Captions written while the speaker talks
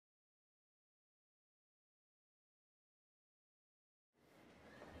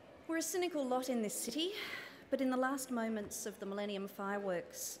We're a cynical lot in this city, but in the last moments of the Millennium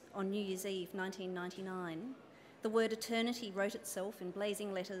fireworks on New Year's Eve 1999, the word eternity wrote itself in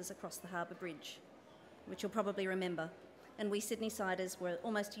blazing letters across the Harbour Bridge, which you'll probably remember, and we Sydney-siders were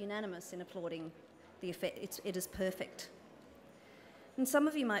almost unanimous in applauding the effect. It is perfect. And some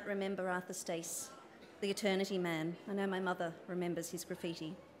of you might remember Arthur Stace, the Eternity Man. I know my mother remembers his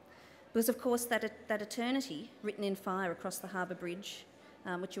graffiti. Because, of course, that eternity, written in fire across the Harbour Bridge,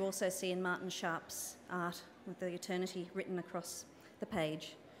 which you also see in Martin Sharp's art, with the eternity written across the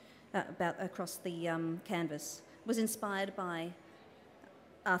page, across the canvas, was inspired by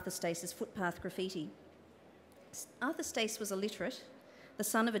Arthur Stace's footpath graffiti. Arthur Stace was illiterate, the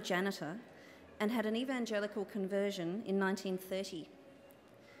son of a janitor, and had an evangelical conversion in 1930.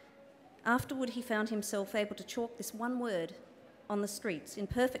 Afterward, he found himself able to chalk this one word on the streets in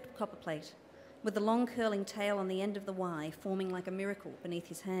perfect copperplate, with the long curling tail on the end of the Y forming like a miracle beneath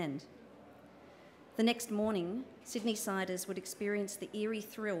his hand. The next morning, Sydney-siders would experience the eerie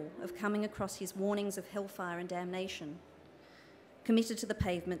thrill of coming across his warnings of hellfire and damnation, committed to the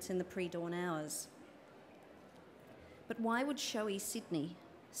pavements in the pre-dawn hours. But why would showy Sydney,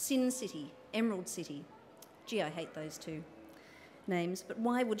 Sin City, Emerald City, gee, I hate those two names, but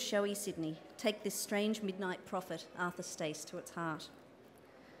why would showy Sydney take this strange midnight prophet, Arthur Stace, to its heart?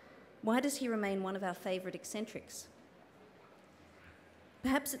 Why does he remain one of our favourite eccentrics?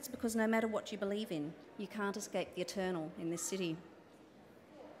 Perhaps it's because no matter what you believe in, you can't escape the eternal in this city.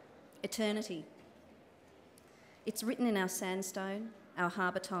 Eternity. It's written in our sandstone, our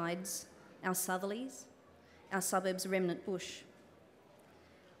harbour tides, our southerlies, our suburbs' remnant bush.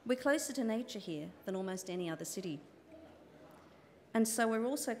 We're closer to nature here than almost any other city. And so we're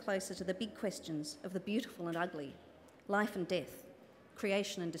also closer to the big questions of the beautiful and ugly, life and death,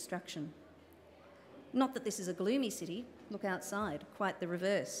 creation and destruction. Not that this is a gloomy city, look outside, quite the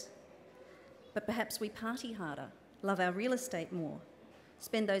reverse. But perhaps we party harder, love our real estate more,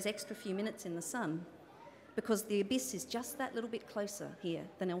 spend those extra few minutes in the sun, because the abyss is just that little bit closer here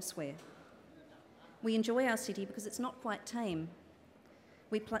than elsewhere. We enjoy our city because it's not quite tame.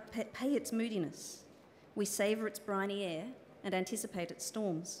 We pay its moodiness. We savour its briny air and anticipate its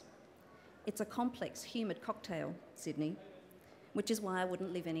storms. It's a complex, humid cocktail, Sydney, which is why I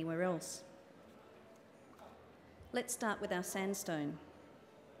wouldn't live anywhere else. Let's start with our sandstone.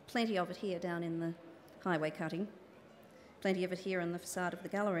 Plenty of it here down in the highway cutting. Plenty of it here on the facade of the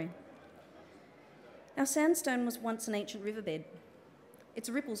gallery. Our sandstone was once an ancient riverbed. Its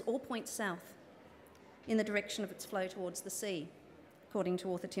ripples all point south in the direction of its flow towards the sea, according to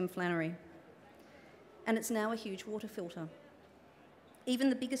author Tim Flannery. And it's now a huge water filter. Even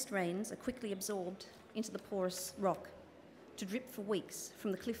the biggest rains are quickly absorbed into the porous rock to drip for weeks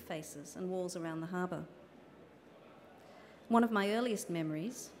from the cliff faces and walls around the harbour. One of my earliest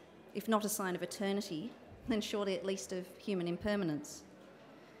memories, if not a sign of eternity, then surely at least of human impermanence,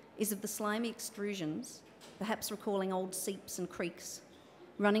 is of the slimy extrusions, perhaps recalling old seeps and creeks,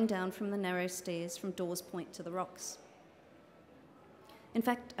 running down from the narrow stairs from Dawes Point to the rocks. In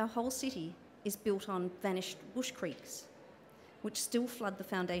fact, our whole city is built on vanished bush creeks, which still flood the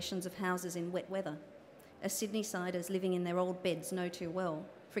foundations of houses in wet weather, as Sydney-siders living in their old beds know too well.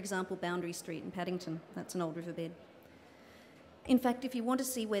 For example, Boundary Street in Paddington, that's an old riverbed. In fact, if you want to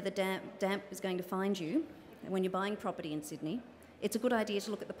see where the damp is going to find you when you're buying property in Sydney, it's a good idea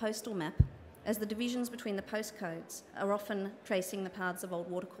to look at the postal map, as the divisions between the postcodes are often tracing the paths of old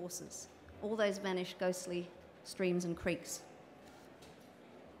watercourses, all those vanished ghostly streams and creeks.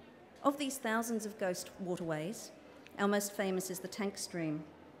 Of these thousands of ghost waterways, our most famous is the Tank Stream,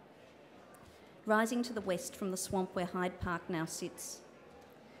 rising to the west from the swamp where Hyde Park now sits.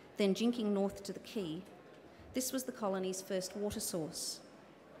 Then jinking north to the quay, this was the colony's first water source.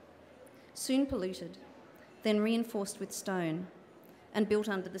 Soon polluted, then reinforced with stone and built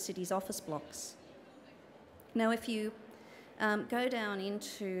under the city's office blocks. Now, if you go down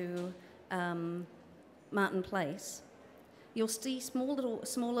into Martin Place, you'll see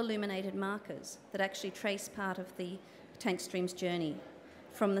small illuminated markers that actually trace part of the Tank Stream's journey.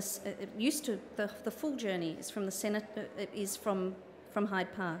 From the full journey is from from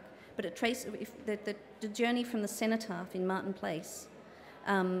Hyde Park, but the journey from the cenotaph in Martin Place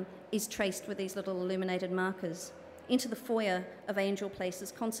is traced with these little illuminated markers into the foyer of Angel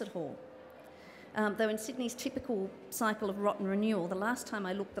Place's concert hall. Though in Sydney's typical cycle of rotten renewal, the last time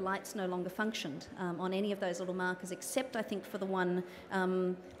I looked, the lights no longer functioned on any of those little markers, except I think for the one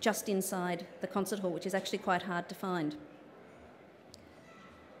just inside the concert hall, which is actually quite hard to find.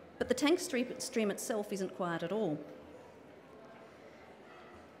 But the Tank Stream itself isn't quiet at all.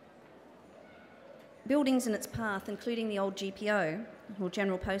 Buildings in its path, including the old GPO, or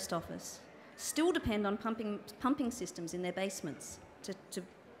General Post Office, still depend on pumping systems in their basements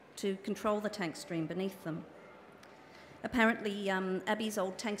to control the tank stream beneath them. Apparently, Abbey's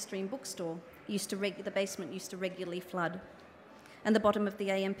old tank stream bookstore the basement used to regularly flood, and the bottom of the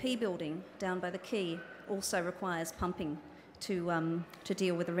AMP building down by the quay also requires pumping to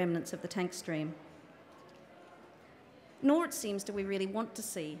deal with the remnants of the tank stream. Nor, it seems, do we really want to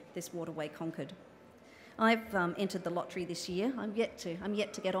see this waterway conquered. I've entered the lottery this year. I'm yet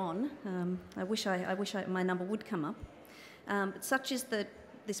to get on. I wish my number would come up. But such is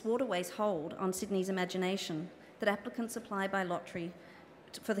this waterway's hold on Sydney's imagination that applicants apply by lottery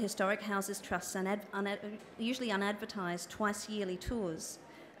for the Historic Houses Trust's usually unadvertised twice-yearly tours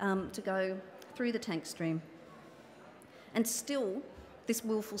to go through the tank stream. And still, this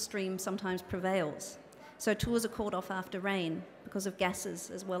willful stream sometimes prevails. So tours are called off after rain because of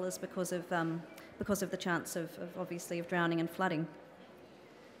gases, as well as because of the chance of drowning and flooding.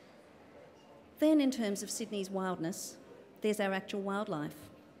 Then, in terms of Sydney's wildness, there's our actual wildlife.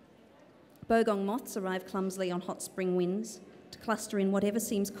 Bogong moths arrive clumsily on hot spring winds to cluster in whatever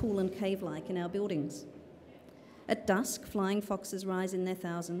seems cool and cave-like in our buildings. At dusk, flying foxes rise in their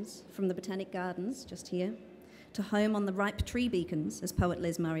thousands from the Botanic Gardens, just here, to home on the ripe tree beacons, as poet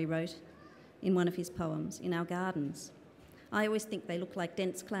Les Murray wrote in one of his poems, in our gardens. I always think they look like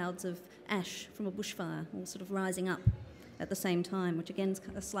dense clouds of ash from a bushfire, all sort of rising up at the same time, which again is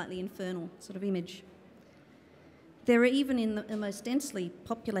a slightly infernal sort of image. There are even in the most densely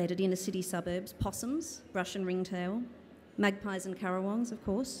populated inner city suburbs possums, brush and ringtail, magpies and currawongs, of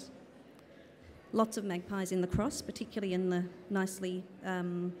course. Lots of magpies in the cross, particularly in the nicely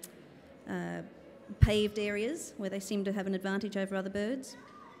paved areas where they seem to have an advantage over other birds.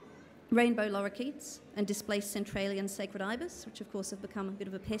 Rainbow lorikeets and displaced Centralian sacred ibis, which of course have become a bit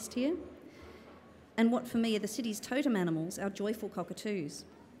of a pest here. And what for me are the city's totem animals, our joyful cockatoos.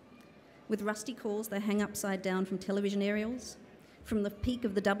 With rusty calls, they hang upside down from television aerials, from the peak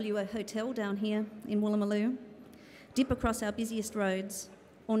of the W Hotel down here in Woolloomooloo, dip across our busiest roads,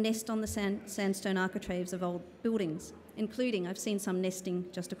 or nest on the sandstone architraves of old buildings, including, I've seen some nesting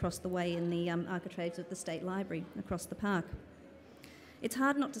just across the way in the architraves of the State Library across the park. It's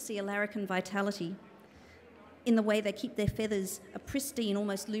hard not to see a larrikin vitality in the way they keep their feathers a pristine,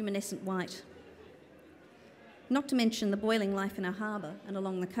 almost luminescent white. Not to mention the boiling life in our harbour and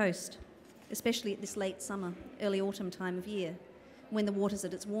along the coast, especially at this late summer, early autumn time of year, when the water's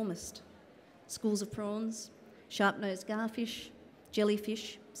at its warmest. Schools of prawns, sharp-nosed garfish,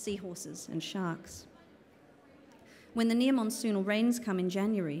 jellyfish, seahorses and sharks. When the near-monsoonal rains come in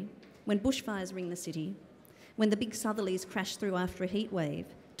January, when bushfires ring the city, when the big southerlies crash through after a heat wave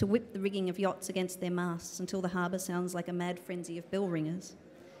to whip the rigging of yachts against their masts until the harbour sounds like a mad frenzy of bell ringers,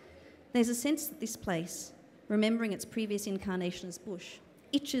 there's a sense that this place, remembering its previous incarnation as bush,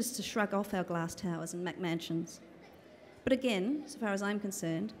 itches to shrug off our glass towers and McMansions. But again, so far as I'm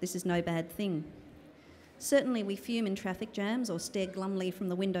concerned, this is no bad thing. Certainly we fume in traffic jams or stare glumly from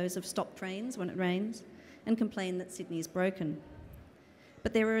the windows of stopped trains when it rains and complain that Sydney is broken.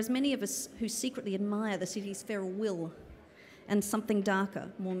 But there are as many of us who secretly admire the city's feral will and something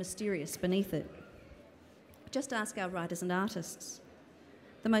darker, more mysterious beneath it. Just ask our writers and artists.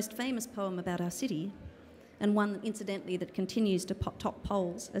 The most famous poem about our city, and one, incidentally, that continues to top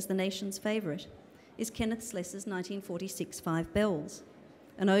polls as the nation's favourite, is Kenneth Slessor's 1946 Five Bells,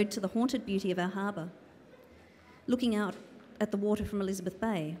 an ode to the haunted beauty of our harbour. Looking out at the water from Elizabeth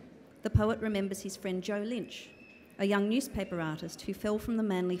Bay, the poet remembers his friend Joe Lynch, a young newspaper artist who fell from the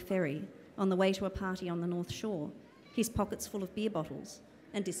Manly ferry on the way to a party on the North Shore, his pockets full of beer bottles,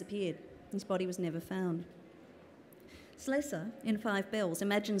 and disappeared. His body was never found. Slessor, in Five Bells,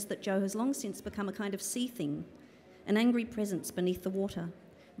 imagines that Joe has long since become a kind of sea thing, an angry presence beneath the water,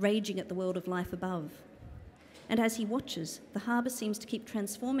 raging at the world of life above. And as he watches, the harbour seems to keep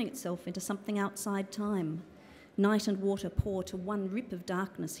transforming itself into something outside time. Night and water pour to one rip of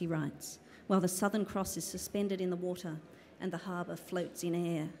darkness, he writes, while the Southern Cross is suspended in the water and the harbour floats in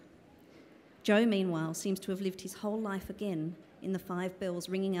air. Joe, meanwhile, seems to have lived his whole life again in the Five Bells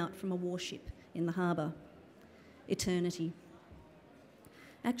ringing out from a warship in the harbour. Eternity.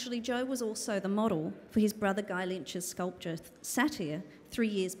 Actually, Joe was also the model for his brother Guy Lynch's sculpture, Satyr, 3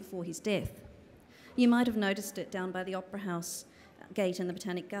 years before his death. You might have noticed it down by the Opera House gate in the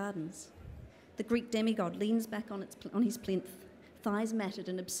Botanic Gardens. The Greek demigod leans back on his plinth, thighs matted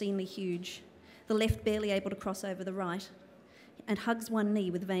and obscenely huge, the left barely able to cross over the right, and hugs one knee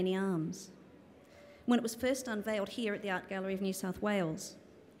with veiny arms. When it was first unveiled here at the Art Gallery of New South Wales,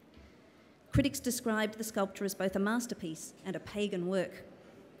 critics described the sculpture as both a masterpiece and a pagan work.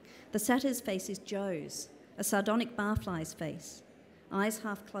 The satyr's face is Joe's, a sardonic barfly's face, eyes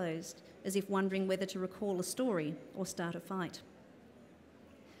half closed, as if wondering whether to recall a story or start a fight.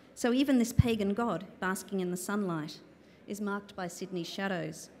 So even this pagan god, basking in the sunlight, is marked by Sydney's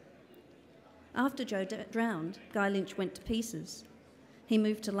shadows. After Joe drowned, Guy Lynch went to pieces. He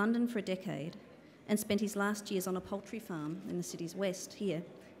moved to London for a decade and spent his last years on a poultry farm in the city's west, here,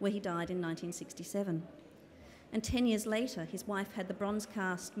 where he died in 1967. And 10 years later, his wife had the bronze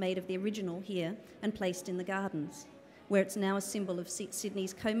cast made of the original here and placed in the gardens, where it's now a symbol of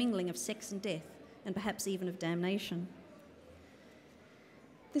Sydney's commingling of sex and death, and perhaps even of damnation.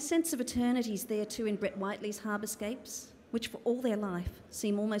 The sense of eternity is there too in Brett Whiteley's harbourscapes, which for all their life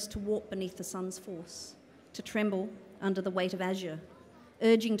seem almost to warp beneath the sun's force, to tremble under the weight of azure,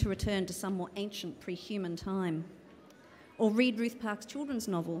 urging to return to some more ancient pre-human time. Or read Ruth Park's children's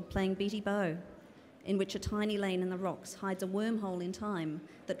novel, Playing Beatty Bow, in which a tiny lane in the rocks hides a wormhole in time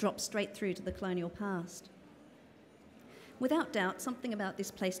that drops straight through to the colonial past. Without doubt, something about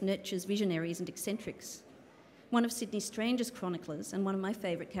this place nurtures visionaries and eccentrics. One of Sydney's strangest chroniclers, and one of my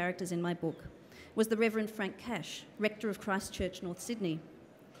favourite characters in my book, was the Reverend Frank Cash, rector of Christchurch, North Sydney.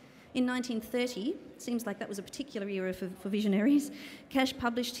 In 1930, seems like that was a particular era for visionaries, Cash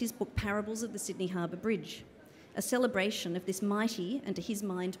published his book Parables of the Sydney Harbour Bridge, a celebration of this mighty, and to his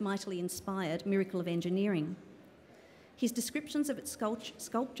mind, mightily inspired miracle of engineering. His descriptions of its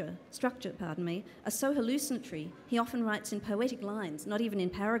structure, are so hallucinatory, he often writes in poetic lines, not even in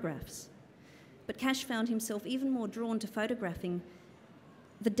paragraphs. But Cash found himself even more drawn to photographing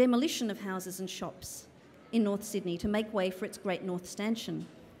the demolition of houses and shops in North Sydney to make way for its great North Stanchion.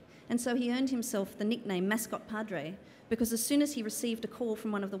 And so he earned himself the nickname Mascot Padre, because as soon as he received a call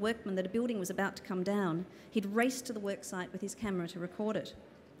from one of the workmen that a building was about to come down, he'd race to the worksite with his camera to record it.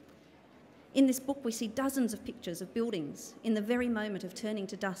 In this book, we see dozens of pictures of buildings in the very moment of turning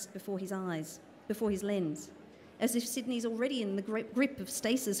to dust before his eyes, before his lens, as if Sydney's already in the grip of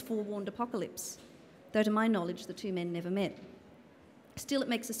Stace's forewarned apocalypse, though to my knowledge the two men never met. Still, it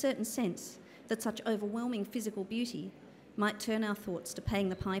makes a certain sense that such overwhelming physical beauty might turn our thoughts to paying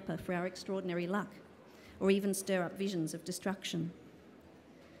the piper for our extraordinary luck, or even stir up visions of destruction.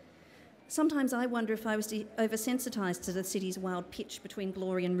 Sometimes I wonder if I was oversensitised to the city's wild pitch between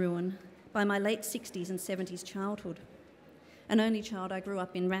glory and ruin by my late 60s and 70s childhood. An only child, I grew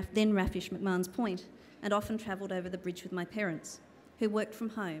up in then Raffish McMahon's Point, and often travelled over the bridge with my parents, who worked from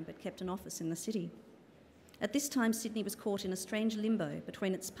home but kept an office in the city. At this time, Sydney was caught in a strange limbo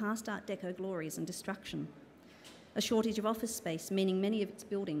between its past Art Deco glories and destruction. A shortage of office space, meaning many of its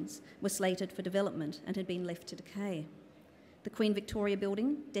buildings were slated for development and had been left to decay. The Queen Victoria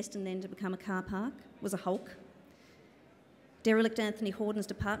building, destined then to become a car park, was a hulk. Derelict Anthony Horden's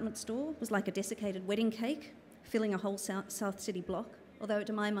department store was like a desiccated wedding cake, filling a whole South City block, although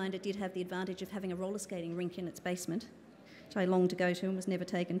to my mind it did have the advantage of having a roller skating rink in its basement, which I longed to go to and was never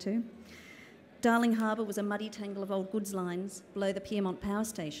taken to. Darling Harbour was a muddy tangle of old goods lines below the Piermont Power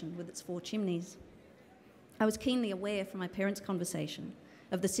Station with its 4 chimneys. I was keenly aware from my parents' conversation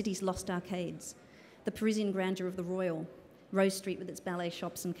of the city's lost arcades, the Parisian grandeur of the Royal, Rose Street with its ballet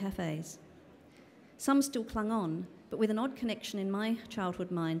shops and cafes. Some still clung on, but with an odd connection in my childhood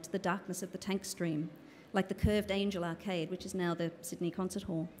mind to the darkness of the tank stream, like the curved Angel Arcade, which is now the Sydney Concert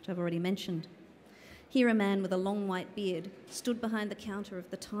Hall, which I've already mentioned. Here a man with a long white beard stood behind the counter of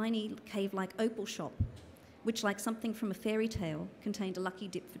the tiny cave-like opal shop, which, like something from a fairy tale, contained a lucky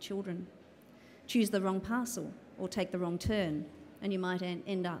dip for children. Choose the wrong parcel or take the wrong turn, and you might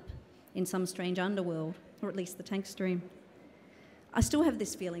end up in some strange underworld, or at least the tank stream. I still have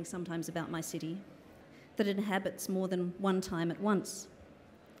this feeling sometimes about my city, that it inhabits more than one time at once.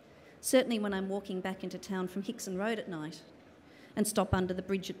 Certainly when I'm walking back into town from Hickson Road at night and stop under the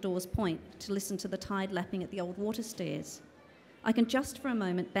bridge at Dawes Point to listen to the tide lapping at the old water stairs, I can just for a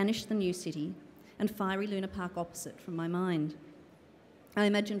moment banish the new city and fiery Luna Park opposite from my mind. I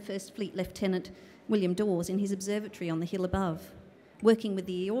imagine First Fleet Lieutenant William Dawes in his observatory on the hill above, working with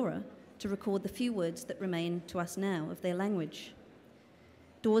the Eora to record the few words that remain to us now of their language.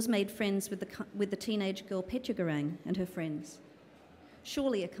 Dawes made friends with the teenage girl Petchagarang and her friends.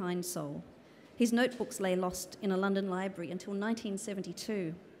 Surely a kind soul. His notebooks lay lost in a London library until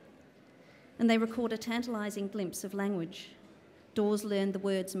 1972, and they record a tantalising glimpse of language. Dawes learned the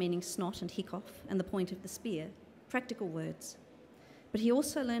words meaning snot and hiccough and the point of the spear, practical words. But he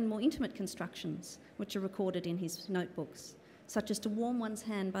also learned more intimate constructions, which are recorded in his notebooks, such as to warm one's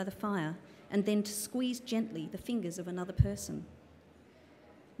hand by the fire and then to squeeze gently the fingers of another person.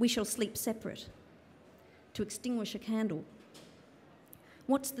 We shall sleep separate, to extinguish a candle.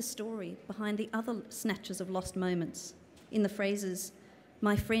 What's the story behind the other snatches of lost moments in the phrases,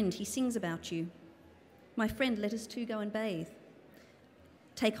 My friend, he sings about you. My friend, let us two go and bathe.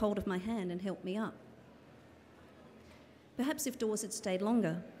 Take hold of my hand and help me up. Perhaps if doors had stayed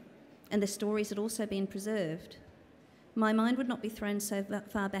longer and their stories had also been preserved, my mind would not be thrown so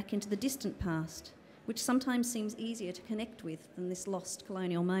far back into the distant past, which sometimes seems easier to connect with than this lost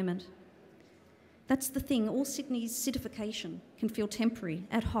colonial moment. That's the thing, all Sydney's citification can feel temporary,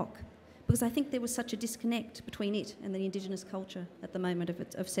 ad hoc, because I think there was such a disconnect between it and the Indigenous culture at the moment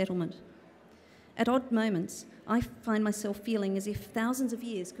of settlement. At odd moments, I find myself feeling as if thousands of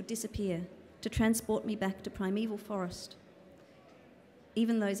years could disappear to transport me back to primeval forest,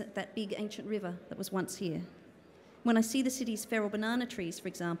 even that big ancient river that was once here. When I see the city's feral banana trees, for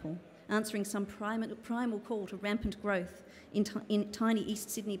example, answering some primal call to rampant growth in tiny East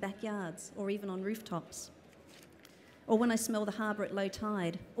Sydney backyards or even on rooftops. Or when I smell the harbour at low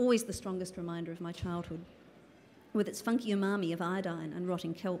tide, always the strongest reminder of my childhood, with its funky umami of iodine and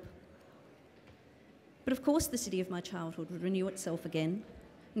rotting kelp. But of course the city of my childhood would renew itself again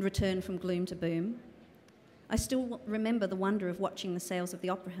and return from gloom to boom. I still remember the wonder of watching the sails of the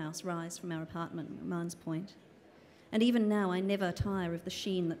Opera House rise from our apartment at Mines Point. And even now I never tire of the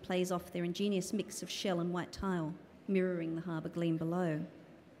sheen that plays off their ingenious mix of shell and white tile, mirroring the harbour gleam below.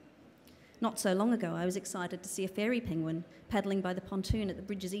 Not so long ago I was excited to see a fairy penguin paddling by the pontoon at the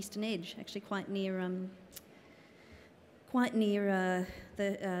bridge's eastern edge, actually quite near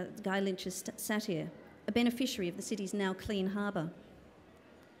the Guy Lynch's satire, a beneficiary of the city's now clean harbour.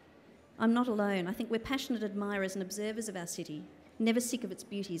 I'm not alone. I think we're passionate admirers and observers of our city, never sick of its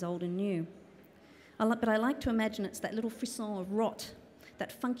beauties old and new. But I like to imagine it's that little frisson of rot,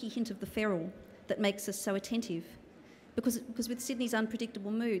 that funky hint of the feral that makes us so attentive. Because with Sydney's unpredictable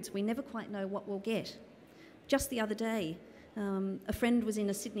moods, we never quite know what we'll get. Just the other day, a friend was in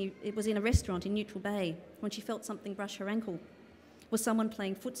a restaurant in Neutral Bay when she felt something brush her ankle. Was someone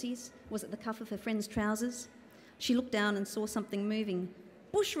playing footsies? Was it the cuff of her friend's trousers? She looked down and saw something moving.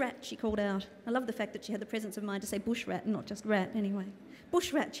 Bush rat, she called out. I love the fact that she had the presence of mind to say bush rat and not just rat anyway.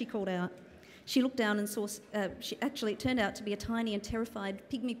 Bush rat, she called out. She looked down and saw, it turned out to be a tiny and terrified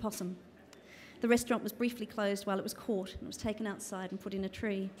pygmy possum. The restaurant was briefly closed while it was caught and it was taken outside and put in a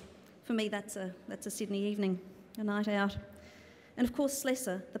tree. For me, that's a Sydney evening, a night out. And of course,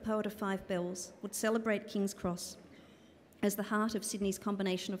 Slessor, the poet of Five Bells, would celebrate King's Cross as the heart of Sydney's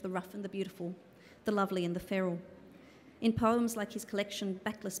combination of the rough and the beautiful, the lovely and the feral. In poems like his collection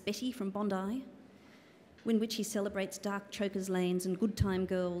Backless Betty from Bondi, in which he celebrates dark chokers lanes and good time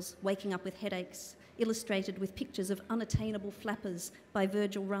girls waking up with headaches, illustrated with pictures of unattainable flappers by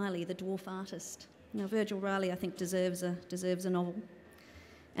Virgil Riley, the dwarf artist. Now, Virgil Riley, I think, deserves a novel.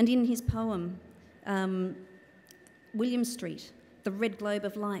 And in his poem, William Street, the red globe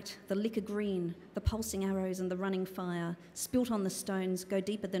of light, the liquor green, the pulsing arrows and the running fire, spilt on the stones, go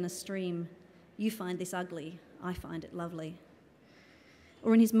deeper than a stream. You find this ugly, I find it lovely.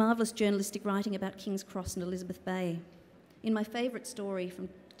 Or in his marvellous journalistic writing about King's Cross and Elizabeth Bay. In my favourite story from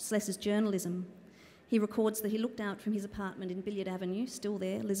Slessor's journalism, he records that he looked out from his apartment in Billiard Avenue, still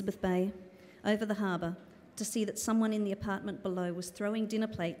there, Elizabeth Bay, over the harbour, to see that someone in the apartment below was throwing dinner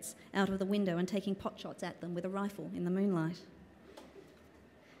plates out of the window and taking potshots at them with a rifle in the moonlight.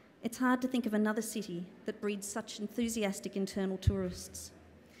 It's hard to think of another city that breeds such enthusiastic internal tourists.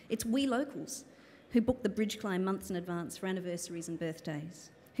 It's we locals who book the bridge climb months in advance for anniversaries and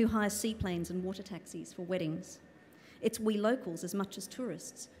birthdays, who hire seaplanes and water taxis for weddings. It's we locals as much as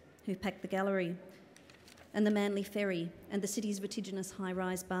tourists who pack the gallery and the Manly Ferry and the city's vertiginous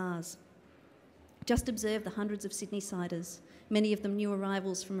high-rise bars. Just observe the hundreds of Sydney-siders, many of them new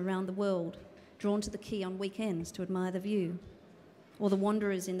arrivals from around the world, drawn to the quay on weekends to admire the view, or the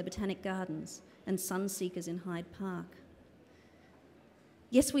wanderers in the Botanic Gardens and sun-seekers in Hyde Park.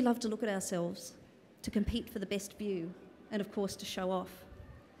 Yes, we love to look at ourselves, to compete for the best view, and of course to show off.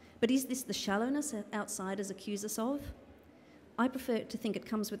 But is this the shallowness outsiders accuse us of? I prefer to think it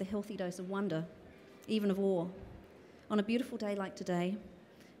comes with a healthy dose of wonder, even of awe. On a beautiful day like today,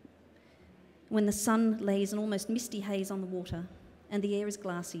 when the sun lays an almost misty haze on the water and the air is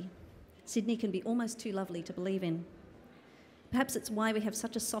glassy, Sydney can be almost too lovely to believe in. Perhaps it's why we have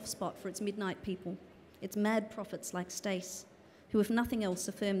such a soft spot for its midnight people, its mad prophets like Stace, who, if nothing else,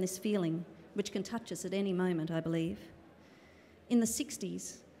 affirm this feeling, which can touch us at any moment, I believe. In the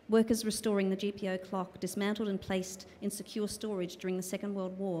 60s, workers restoring the GPO clock, dismantled and placed in secure storage during the Second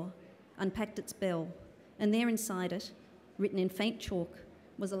World War, unpacked its bell, and there inside it, written in faint chalk,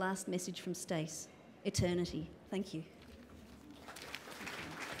 was the last message from Stace: eternity. Thank you.